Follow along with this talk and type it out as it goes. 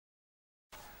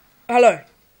Hello,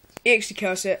 faayyccee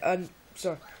Curse, and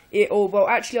sorry,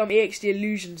 actually I'm faayyccee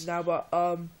Illusions now, but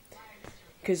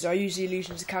because I use the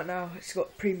Illusions account now, it's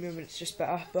got premium and it's just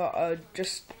better. But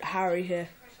just Harry here,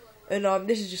 and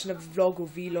this is just another vlog or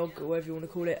vlog or whatever you want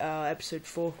to call it, episode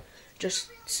 4. Just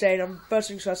saying, first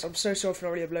things first, I'm so sorry for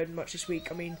not really uploading much this week.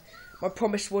 I mean, my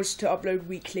promise was to upload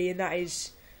weekly, and that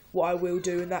is what I will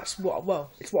do, and that's what,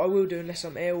 well, it's what I will do unless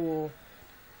I'm ill or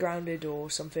grounded or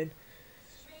something.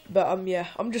 But yeah,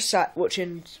 I'm just sat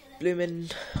watching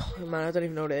bloomin', oh man, I don't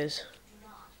even know what it is,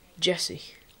 Jessie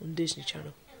on Disney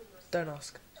Channel. Don't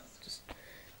ask.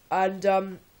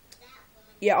 And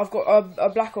yeah, I've got a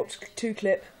Black Ops 2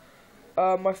 clip.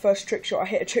 My first trick shot. I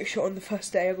hit a trick shot on the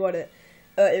first day I got it.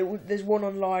 There's one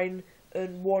online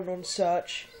and one on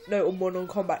search. No, and one on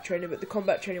combat training, but the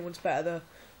combat training one's better. The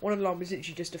one online was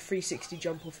literally just a 360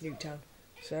 jump off Nuketown,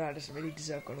 so that doesn't really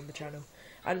deserve going on the channel.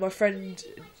 And my friend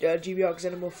GBR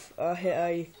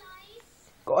Xenomorph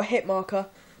got a hit marker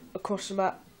across the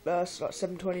map, it's like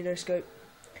 720 no scope,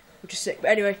 which is sick. But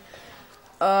anyway,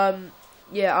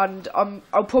 yeah, and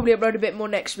I'll probably upload a bit more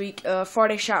next week.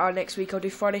 Friday shout out next week. I'll do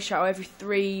Friday shout out every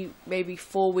 3, maybe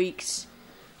 4 weeks.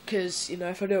 Because, you know,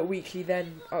 if I do it weekly,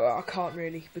 then I can't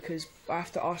really, because I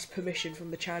have to ask permission from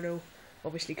the channel.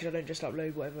 Obviously, because I don't just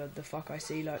upload whatever the fuck I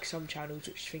see, like some channels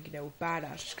which are thinking they were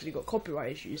badass just because they got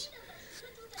copyright issues.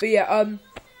 But yeah,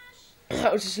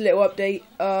 that was just a little update.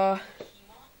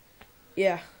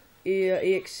 Yeah,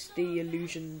 faayyccee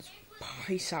Illusions.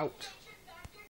 Peace out.